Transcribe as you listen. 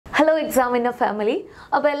Hello examiner family.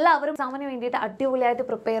 അപ്പോൾ എല്ലാവരും എക്സാമിന് വേണ്ടിയിട്ട് അടിപൊളിയായിട്ട്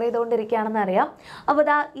പ്രിപ്പയർ ചെയ്തുകൊണ്ടിരിക്കുകയാണെന്ന് അറിയാം. അപ്പോൾ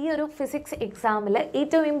ദാ ഈ ഒരു ഫിസിക്സ് എക്സാമിൽ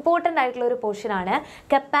ഏറ്റവും ഇമ്പോർട്ടൻ്റ് ആയിട്ടുള്ള ഒരു പോർഷനാണ്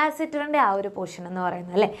കപ്പാസിറ്ററിൻ്റെ ആ ഒരു പോർഷൻ എന്ന്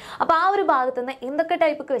പറയുന്നത് അല്ലേ. അപ്പോൾ ആ ഒരു ഭാഗത്ത് നിന്ന് എന്തൊക്കെ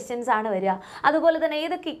ടൈപ്പ് ക്വസ്റ്റ്യൻസ് ആണ് വരിക, അതുപോലെ തന്നെ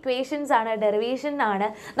ഏതൊക്കെ ഇക്വേഷൻസ് ആണ് ഡെറിവേഷൻ ആണ്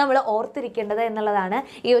നമ്മൾ ഓർത്തിരിക്കേണ്ടത് എന്നുള്ളതാണ്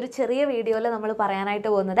ഈ ഒരു ചെറിയ വീഡിയോയിൽ നമ്മൾ പറയാനായിട്ട്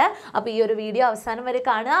പോകുന്നത്. അപ്പോൾ ഈ ഒരു വീഡിയോ അവസാനം വരെ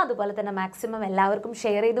കാണുക, അതുപോലെ തന്നെ മാക്സിമം എല്ലാവർക്കും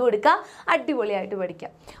ഷെയർ ചെയ്ത് കൊടുക്കുക, അടിപൊളിയായിട്ട്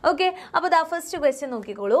പഠിക്കുക. ഓക്കെ, അപ്പോൾ ദാ ഫസ്റ്റ് ക്വസ്റ്റ്യൻ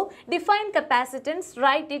നോക്കിക്കോളൂ. Define capacitance,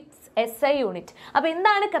 write its SI unit. അപ്പോൾ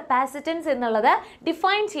എന്താണ് capacitance എന്നുള്ളത്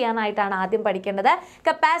ഡിഫൈൻ ചെയ്യാനായിട്ടാണ് ആദ്യം പഠിക്കേണ്ടത്.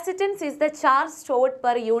 Capacitance is the charge stored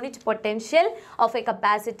per unit potential of a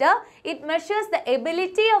capacitor. It measures the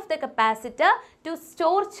ability of the capacitor to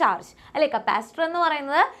store charge. അല്ലേ, capacitor എന്ന്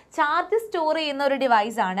പറയുന്നത് ചാർജ് സ്റ്റോർ ചെയ്യുന്ന ഒരു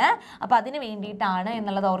ഡിവൈസ് ആണ്. അപ്പോൾ അതിന് വേണ്ടിയിട്ടാണ്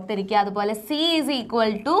എന്നുള്ളത് ഓർത്തിരിക്കുക. അതുപോലെ C is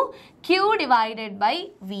equal to Q divided by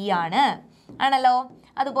V ആണല്ലോ.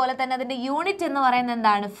 അതുപോലെ തന്നെ അതിൻ്റെ യൂണിറ്റ് എന്ന് പറയുന്നത്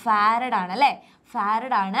എന്താണ്? ഫാരഡ് ആണ് അല്ലേ.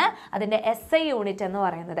 ഫാരഡ് ആണ് അതിൻ്റെ SI യൂണിറ്റ് എന്ന്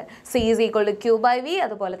പറയുന്നത്. C is equal to Q by V.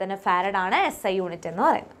 അതുപോലെ തന്നെ ഫാരഡ് ആണ് SI യൂണിറ്റ് എന്ന്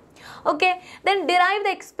പറയുന്നത്. Okay, then derive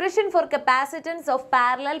the expression for capacitance of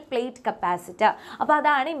parallel plate capacitor. അപ്പോൾ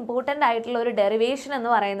അതാണ് ഇമ്പോർട്ടൻ്റ് ആയിട്ടുള്ള ഒരു ഡെറിവേഷൻ എന്ന്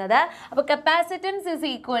പറയുന്നത്. അപ്പോൾ capacitance is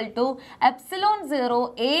equal to epsilon 0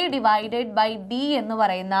 A divided by D എന്ന്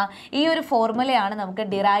പറയുന്ന ഈ ഒരു ഫോർമുലയാണ് നമുക്ക്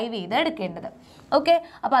ഡിറൈവ് ചെയ്ത് എടുക്കേണ്ടത്. ഓക്കെ,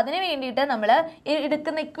 അപ്പോൾ അതിന് വേണ്ടിയിട്ട് നമ്മൾ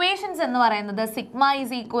എടുക്കുന്ന ഇക്വേഷൻസ് എന്ന് പറയുന്നത് sigma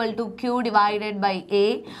is equal to Q divided by A,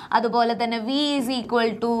 അതുപോലെ തന്നെ V is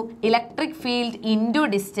equal to electric field into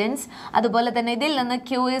distance, അതുപോലെ തന്നെ ഇതിൽ നിന്ന്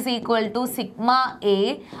Q is equal to sigma A,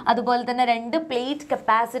 അതുപോലെ തന്നെ രണ്ട് പ്ലേറ്റ്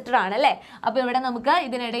കപ്പാസിറ്റർ ആണ് അല്ലേ. അപ്പോൾ ഇവിടെ നമുക്ക്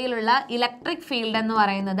ഇതിനിടയിലുള്ള ഇലക്ട്രിക് ഫീൽഡ് എന്ന്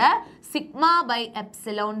പറയുന്നത് സിഗ്മ ബൈ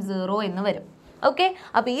എപ്സിലോൺ 0 എന്ന് വരും. ഓക്കെ,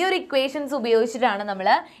 അപ്പോൾ ഈ ഒരു ഇക്വേഷൻസ് ഉപയോഗിച്ചിട്ടാണ് നമ്മൾ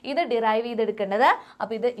ഇത് ഡിറൈവ് ചെയ്തെടുക്കേണ്ടത്.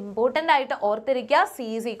 അപ്പോൾ ഇത് ഇമ്പോർട്ടൻ്റ് ആയിട്ട് ഓർത്തിരിക്കുക. C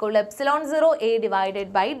is equal to epsilon 0 A divided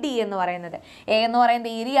by D എന്ന് പറയുന്നത്. A എന്ന്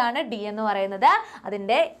പറയുന്നത് ഏരിയ ആണ്, D എന്ന് പറയുന്നത്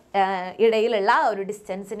അതിൻ്റെ ഇടയിലുള്ള ഒരു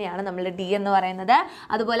ഡിസ്റ്റൻസിനെയാണ് നമ്മൾ D എന്ന് പറയുന്നത്.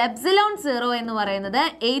 അതുപോലെ എപ്സിലോൺ 0 എന്ന് പറയുന്നത്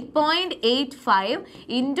 8.85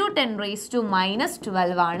 ഇൻറ്റു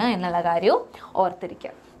 10⁻⁻12 ആണ് എന്നുള്ള കാര്യവും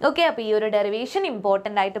ഓർത്തിരിക്കുക. ഓക്കെ, അപ്പോൾ ഈ ഒരു ഡെറിവേഷൻ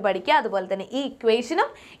ഇമ്പോർട്ടൻ്റ് ആയിട്ട് പഠിക്കുക, അതുപോലെ തന്നെ ഈ ഇക്വേഷനും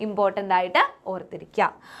ഇമ്പോർട്ടൻ്റ് ആയിട്ട് ഓർത്തിരിക്കുക.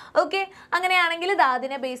 ഓക്കെ, അങ്ങനെയാണെങ്കിൽ ഇത്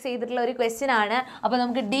അതിനെ ബേസ് ചെയ്തിട്ടുള്ള ഒരു ക്വസ്റ്റ്യൻ ആണ്. അപ്പോൾ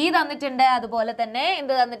നമുക്ക് D തന്നിട്ടുണ്ട്, അതുപോലെ തന്നെ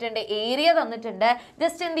എന്ത് തന്നിട്ടുണ്ട്? ഏരിയ തന്നിട്ടുണ്ട്.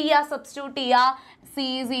 ജസ്റ്റ് എന്ത് ചെയ്യുക? സബ്സ്റ്റിറ്റ്യൂട്ട് ചെയ്യുക. C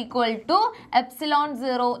is equal to epsilon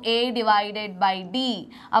 0 A divided by D.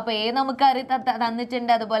 അപ്പോൾ A നമുക്ക്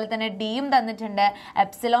തന്നിട്ടുണ്ട്, അതുപോലെ തന്നെ Dയും തന്നിട്ടുണ്ട്.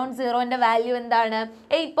 എപ്സിലോൺ 0ൻ്റെ വാല്യൂ എന്താണ്?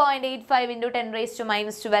 8.85 ഇൻറ്റു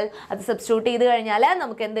 10⁻⁻12. അത് സബ്സ്റ്റിറ്റ്യൂട്ട് ചെയ്ത് കഴിഞ്ഞാൽ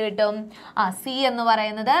നമുക്ക് എന്ത് കിട്ടും? C എന്ന്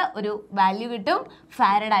പറയുന്നത് ഒരു വാല്യൂ കിട്ടും.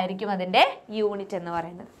 ഫാരഡ് ആയിരിക്കും അതിൻ്റെ യൂണിറ്റ് എന്ന്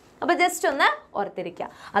പറയുന്നത്. അപ്പോൾ ജസ്റ്റ് ഒന്ന് ഓർത്തിരിക്കുക.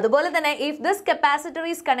 അതുപോലെ തന്നെ if this capacitor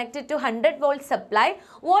is connected to 100 volt supply,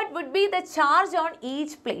 what would be the charge on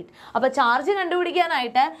each plate? അപ്പോൾ ചാർജ്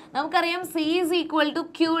കണ്ടുപിടിക്കാനായിട്ട് നമുക്കറിയാം C is equal to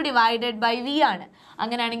Q divided by V ആണ്.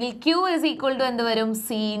 അങ്ങനെയാണെങ്കിൽ Q ഈസ് ഈക്വൽ ടു എന്ത് വരും?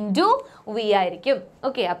 C ഇൻറ്റു V ആയിരിക്കും.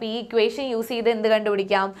 Okay, അപ്പോൾ ഈ ഇക്വേഷൻ യൂസ് ചെയ്ത് എന്ത്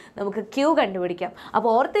കണ്ടുപിടിക്കാം? നമുക്ക് Q കണ്ടുപിടിക്കാം. അപ്പോൾ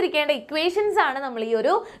ഓർത്തിരിക്കേണ്ട ഇക്വേഷൻസ് ആണ് നമ്മൾ ഈ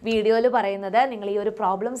ഒരു വീഡിയോയിൽ പറയുന്നത്. നിങ്ങൾ ഈ ഒരു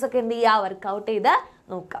പ്രോബ്ലംസ് ഒക്കെ എന്ത് ചെയ്യുക? വർക്കൗട്ട് ചെയ്ത്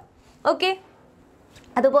നോക്കാം. ഓക്കെ,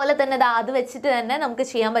 അതുപോലെ തന്നെ അത് വെച്ചിട്ട് തന്നെ നമുക്ക്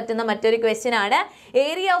ചെയ്യാൻ പറ്റുന്ന മറ്റൊരു ക്വസ്റ്റ്യൻ ആണ്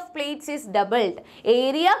area of plates is doubled.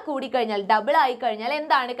 Area കൂടിക്കഴിഞ്ഞാൽ, ഡബിൾ ആയി കഴിഞ്ഞാൽ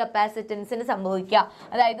എന്താണ് കപ്പാസിറ്റൻസിന് സംഭവിക്കുക?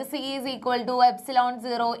 അതായത് C is equal to epsilon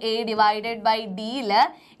 0 A divided by Dയിൽ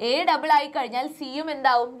A double ആയി കഴിഞ്ഞാൽ സിയും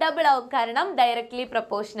എന്താവും? ഡബിൾ ആവും, കാരണം ഡയറക്ട്ലി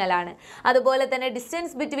പ്രൊപ്പോർഷണൽ ആണ്. അതുപോലെ തന്നെ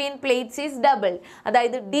distance between plates is double.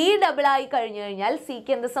 അതായത് D ഡബിൾ ആയി കഴിഞ്ഞു കഴിഞ്ഞാൽ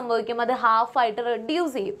സിക്ക് എന്ത് സംഭവിക്കും? അത് ഹാഫ് ആയിട്ട്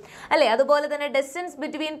റെഡ്യൂസ് ചെയ്യും അല്ലേ. അതുപോലെ തന്നെ ഡിസ്റ്റൻസ്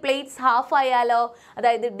ബിറ്റ്വീൻ പ്ലേറ്റ്സ് ഹാഫ് ആയാലോ?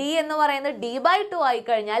 അതായത് D എന്ന് പറയുന്നത് D/2 ആയി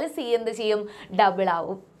കഴിഞ്ഞാൽ C എന്ത് ചെയ്യും? ഡബിൾ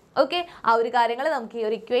ആവും. ഓക്കെ, ആ ഒരു കാര്യങ്ങൾ നമുക്ക് ഈ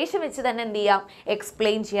ഒരു ഇക്വേഷൻ വെച്ച് തന്നെ എന്ത് ചെയ്യാം?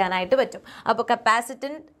 എക്സ്പ്ലെയിൻ ചെയ്യാനായിട്ട് പറ്റും. അപ്പോൾ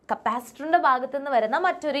കപ്പാസിറ്ററിൻ്റെ ഭാഗത്തു നിന്ന് വരുന്ന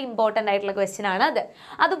മറ്റൊരു ഇമ്പോർട്ടൻ്റ് ആയിട്ടുള്ള ക്വസ്റ്റ്യൻ ആണ് അത്.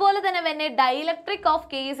 അതുപോലെ തന്നെ when a dielectric of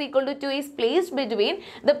K is equal to 2 is placed between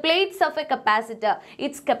the plates of a capacitor,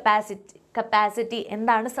 its capacity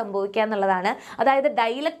എന്താണ് സംഭവിക്കുക എന്നുള്ളതാണ്. അതായത്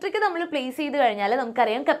ഡൈലക്ട്രിക് നമ്മൾ പ്ലേസ് ചെയ്ത് കഴിഞ്ഞാൽ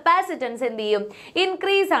നമുക്കറിയാം കപ്പാസിറ്റൻസ് എന്ത് ചെയ്യും?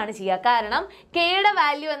 ഇൻക്രീസ് ആണ് ചെയ്യുക. കാരണം Kയുടെ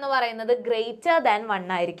വാല്യൂ എന്ന് പറയുന്നത് ഗ്രേറ്റർ ദാൻ 1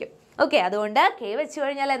 ആയിരിക്കും. ഓക്കെ, അതുകൊണ്ട് K വെച്ച്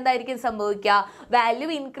കഴിഞ്ഞാൽ എന്തായിരിക്കും സംഭവിക്കുക? വാല്യൂ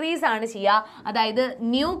ഇൻക്രീസ് ആണ് ചെയ്യുക. അതായത്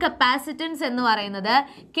ന്യൂ കപ്പാസിറ്റൻസ് എന്ന് പറയുന്നത്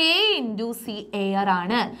K ഇൻറ്റു C എയർ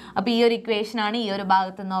ആണ്. അപ്പോൾ ഈ ഒരു ഇക്വേഷൻ ആണ് ഈ ഒരു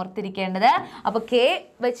ഭാഗത്ത് നിന്ന് ഓർത്തിരിക്കേണ്ടത്. അപ്പോൾ K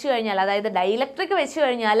വെച്ച് കഴിഞ്ഞാൽ, അതായത് ഡൈലക്ട്രിക് വെച്ച്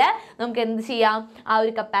കഴിഞ്ഞാൽ നമുക്ക് എന്ത് ചെയ്യാം? ആ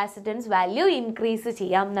ഒരു കപ്പാസിറ്റൻസ് വാല്യൂ ഇൻക്രീസ്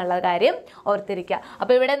ചെയ്യാം എന്നുള്ള കാര്യം ഓർത്തിരിക്കുക.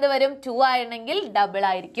 അപ്പോൾ ഇവിടെ എന്ത് വരും? 2 ആണെങ്കിൽ ഡബിൾ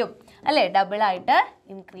ആയിരിക്കും അല്ലേ, ഡബിൾ ആയിട്ട്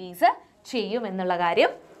ഇൻക്രീസ് ചെയ്യും എന്നുള്ള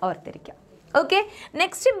കാര്യം ഓർത്തിരിക്കുക. ഓക്കെ,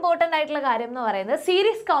 നെക്സ്റ്റ് ഇമ്പോർട്ടൻ്റ് ആയിട്ടുള്ള കാര്യം എന്ന് പറയുന്നത്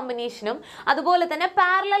സീരീസ് കോമ്പിനേഷനും അതുപോലെ തന്നെ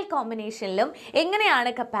പാരലൽ കോമ്പിനേഷനിലും എങ്ങനെയാണ്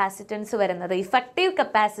കപ്പാസിറ്റൻസ് വരുന്നത്, ഇഫക്റ്റീവ്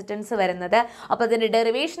കപ്പാസിറ്റൻസ് വരുന്നത്. അപ്പോൾ അതിൻ്റെ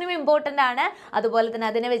ഡെറിവേഷനും ഇമ്പോർട്ടൻ്റ് ആണ്, അതുപോലെ തന്നെ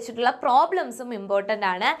അതിനെ വെച്ചിട്ടുള്ള പ്രോബ്ലംസും ഇമ്പോർട്ടൻ്റ്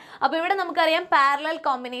ആണ്. അപ്പോൾ ഇവിടെ നമുക്കറിയാം പാരലൽ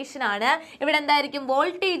കോമ്പിനേഷൻ ആണ്. ഇവിടെ എന്തായിരിക്കും,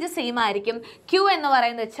 വോൾട്ടേജ് സെയിം ആയിരിക്കും, ക്യൂ എന്ന്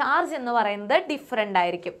പറയുന്നത് ചാർജ് എന്ന് പറയുന്നത് ഡിഫറെൻ്റ്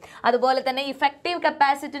ആയിരിക്കും. അതുപോലെ തന്നെ ഇഫക്റ്റീവ്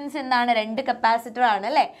കപ്പാസിറ്റൻസ് എന്താണ്, 2 കപ്പാസിറ്റർ ആണ്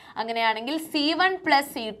അല്ലേ. അങ്ങനെയാണെങ്കിൽ C1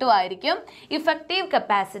 + C2 ആയിരിക്കും. ഇഫക്റ്റീവ്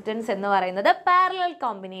കപ്പാസിറ്റൻസ് എന്ന് പറയുന്നത് പാരലൽ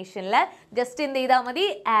കോമ്പിനേഷനിൽ ജസ്റ്റ് എന്ത് ചെയ്താൽ മതി,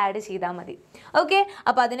 ആഡ് ചെയ്താൽ മതി. ഓക്കെ,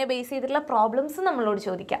 അപ്പോൾ അതിനെ ബേസ് ചെയ്തിട്ടുള്ള പ്രോബ്ലംസ് നമ്മളോട്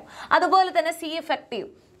ചോദിക്കാം. അതുപോലെ തന്നെ സി ഇഫക്റ്റീവ്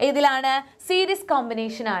ഏതിലാണ്, സീരീസ്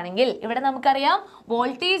കോമ്പിനേഷൻ ആണെങ്കിൽ ഇവിടെ നമുക്കറിയാം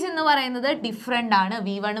വോൾട്ടേജ് എന്ന് പറയുന്നത് ഡിഫറെൻ്റ് ആണ്,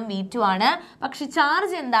 V1 ഉം V2 ആണ്, പക്ഷെ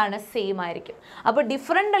ചാർജ് എന്താണ്, സെയിം ആയിരിക്കും. അപ്പോൾ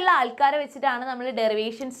ഡിഫറെൻ്റ് ഉള്ള ആൾക്കാരെ വെച്ചിട്ടാണ് നമ്മൾ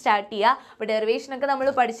ഡെറിവേഷൻ സ്റ്റാർട്ട് ചെയ്യുക. അപ്പോൾ ഡെറിവേഷനൊക്കെ നമ്മൾ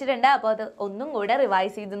പഠിച്ചിട്ടുണ്ട്, അപ്പോൾ അത് ഒന്നും കൂടെ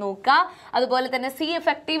റിവൈസ് ചെയ്ത് നോക്കുക. അതുപോലെ തന്നെ സി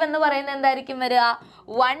ഇഫക്റ്റീവ് എന്ന് പറയുന്നത് എന്തായിരിക്കും വരിക,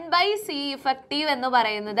 1/C ഇഫക്റ്റീവ് എന്ന്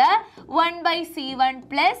പറയുന്നത് 1/C1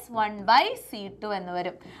 + 1/C2 എന്ന്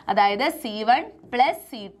വരും. അതായത് C1 +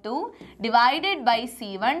 C2 divided by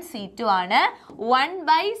C1 C2 ആണ്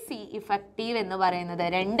 1/C ഇഫക്റ്റീവ് എന്ന് പറയുന്നത്.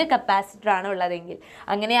 2 കപ്പാസിറ്റർ ആണ് ഉള്ളതെങ്കിൽ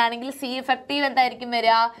അങ്ങനെയാണെങ്കിൽ സി ഇഫക്റ്റീവ് എന്തായിരിക്കും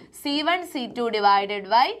വരിക, C1 C2 divided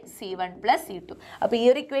by C1 + C2. അപ്പോൾ ഈ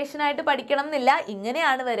ഒരു ഇക്വേഷൻ ആയിട്ട് പഠിക്കണം എന്നില്ല,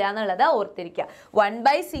 ഇങ്ങനെയാണ് വരിക എന്നുള്ളത് ഓർത്തിരിക്കുക.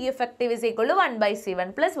 1/C effective = 1/C1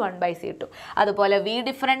 + 1/C2. അതുപോലെ V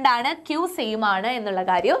ഡിഫറെൻ്റ് ആണ്, Q സെയിം ആണ് എന്നുള്ള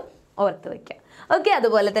കാര്യം ഓർത്ത് വയ്ക്കുക. ഓക്കെ,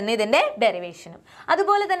 അതുപോലെ തന്നെ ഇതിൻ്റെ ഡെറിവേഷനും.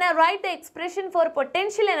 അതുപോലെ തന്നെ write the expression for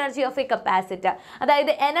potential energy of A capacitor,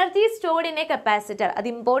 അതായത് energy stored in A capacitor. അത്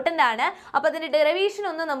ഇമ്പോർട്ടൻ്റ് ആണ്. അപ്പോൾ അതിൻ്റെ ഡെറിവേഷൻ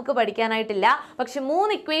ഒന്നും നമുക്ക് പഠിക്കാനായിട്ടില്ല, പക്ഷെ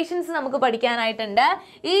 3 ഇക്വേഷൻസ് നമുക്ക് പഠിക്കാനായിട്ടുണ്ട്.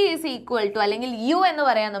 E = അല്ലെങ്കിൽ U എന്ന്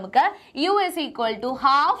പറയാം നമുക്ക്. U =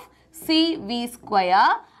 ½ CV²,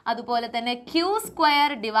 അതുപോലെ തന്നെ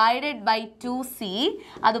Q² ഡിവൈഡഡ് ബൈ 2C,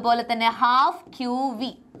 അതുപോലെ തന്നെ ½ QV.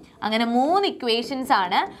 അങ്ങനെ 3 ഇക്വേഷൻസ്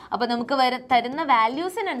ആണ്. അപ്പോൾ നമുക്ക് തരുന്ന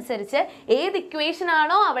വാല്യൂസിനനുസരിച്ച് ഏത് ഇക്വേഷൻ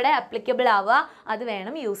ആണോ അവിടെ അപ്ലിക്കബിൾ ആവുക അത്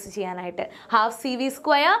വേണം യൂസ് ചെയ്യാനായിട്ട്. ½ CV²,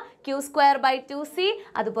 Q² / 2C,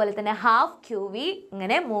 അതുപോലെ തന്നെ ½ QV.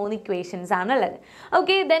 ഇങ്ങനെ 3 ഇക്വേഷൻസ് ആണുള്ളത്.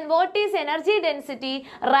 Okay, then what is energy density,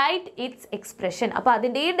 right it's expression. അപ്പോൾ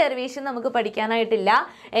അതിൻ്റെ ഈ ഡെറിവേഷൻ നമുക്ക് പഠിക്കാനായിട്ടില്ല.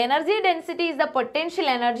 Energy density is the potential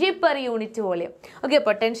energy per unit volume. Okay,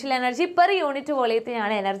 potential energy per unit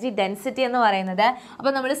വോളിയത്തിനാണ് energy density എന്ന് പറയുന്നത്.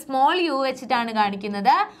 അപ്പോൾ നമ്മൾ സ്മോൾ u വെച്ചിട്ടാണ്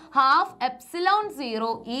കാണിക്കുന്നത്. ½ ε0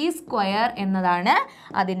 E² എന്നതാണ്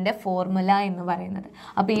അതിൻ്റെ ഫോർമുല എന്ന് പറയുന്നത്.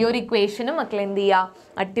 അപ്പോൾ ഈ ഒരു ഇക്വേഷനും മക്കൾ എന്ത് ചെയ്യുക,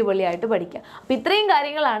 അടിപൊളിയായിട്ട് പഠിക്കുക. അപ്പോൾ ഇത്രയും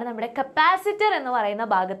കാര്യങ്ങളാണ് നമ്മുടെ കപ്പാസിറ്റർ എന്ന് പറയുന്ന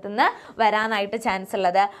ഭാഗത്തു നിന്ന് വരാനായിട്ട് ചാൻസ്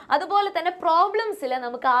ഉള്ളത്. അതുപോലെ തന്നെ പ്രോബ്ലംസിൽ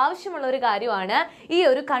നമുക്ക് ആവശ്യമുള്ള ഒരു കാര്യമാണ് ഈ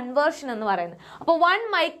ഒരു കൺവേർഷൻ എന്ന് പറയുന്നത്. അപ്പോൾ 1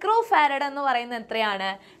 മൈക്രോഫാരഡ് എന്ന് പറയുന്നത് എത്രയാണ്,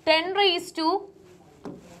 10⁻⁻⁻⁻⁶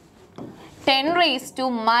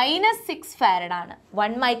 ഫാരഡ് ആണ്.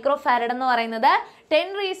 1 മൈക്രോഫാരഡ് എന്ന് പറയുന്നത്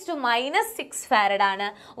 10⁻⁻⁶ ഫാരഡ് ആണ്.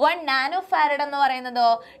 1 നാനോ ഫാരഡ് എന്ന് പറയുന്നതോ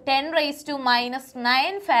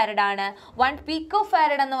 10⁻⁻⁹ ഫാരഡ് ആണ്. 1 പീക്കോ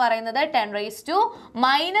ഫാരഡ് എന്ന് പറയുന്നത്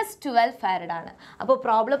 10⁻⁻12 ഫാരഡ് ആണ്. അപ്പോൾ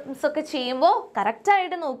പ്രോബ്ലംസ് ഒക്കെ ചെയ്യുമ്പോൾ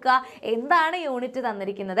കറക്റ്റായിട്ട് നോക്കുക, എന്താണ് യൂണിറ്റ്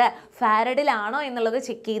തന്നിരിക്കുന്നത്, ഫാരഡിലാണോ എന്നുള്ളത്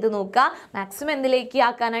ചെക്ക് ചെയ്ത് നോക്കുക. മാക്സിമം എന്തിലേക്ക്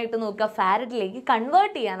ആക്കാനായിട്ട് നോക്കുക, ഫാരഡിലേക്ക്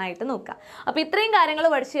കൺവേർട്ട് ചെയ്യാനായിട്ട് നോക്കുക. അപ്പോൾ ഇത്രയും കാര്യങ്ങൾ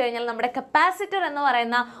പഠിച്ചു കഴിഞ്ഞാൽ നമ്മുടെ കപ്പാസിറ്റർ എന്ന്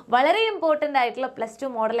പറയുന്ന വളരെ ഇമ്പോർട്ടൻ്റ് ആയിട്ടുള്ള +2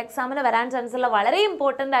 മോഡൽ എക്സാമിന് വരാൻ ചാൻസ് ഉള്ള വളരെ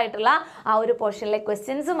ഇമ്പോർട്ടൻ്റ് ആയിട്ടുള്ള ആ ഒരു പോർഷനിലെ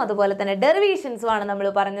ക്വസ്റ്റ്യൻസും അതുപോലെ തന്നെ ഡെറിവേഷൻസും ആണ് നമ്മൾ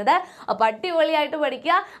പറഞ്ഞത്. അപ്പോൾ അടിപൊളിയായിട്ട്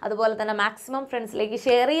പഠിക്കുക. അതുപോലെ തന്നെ മാക്സിമം ഫ്രണ്ട്സിലേക്ക്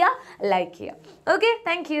ഷെയർ ചെയ്യുക, ലൈക്ക് ചെയ്യുക. Okay,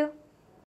 thank you.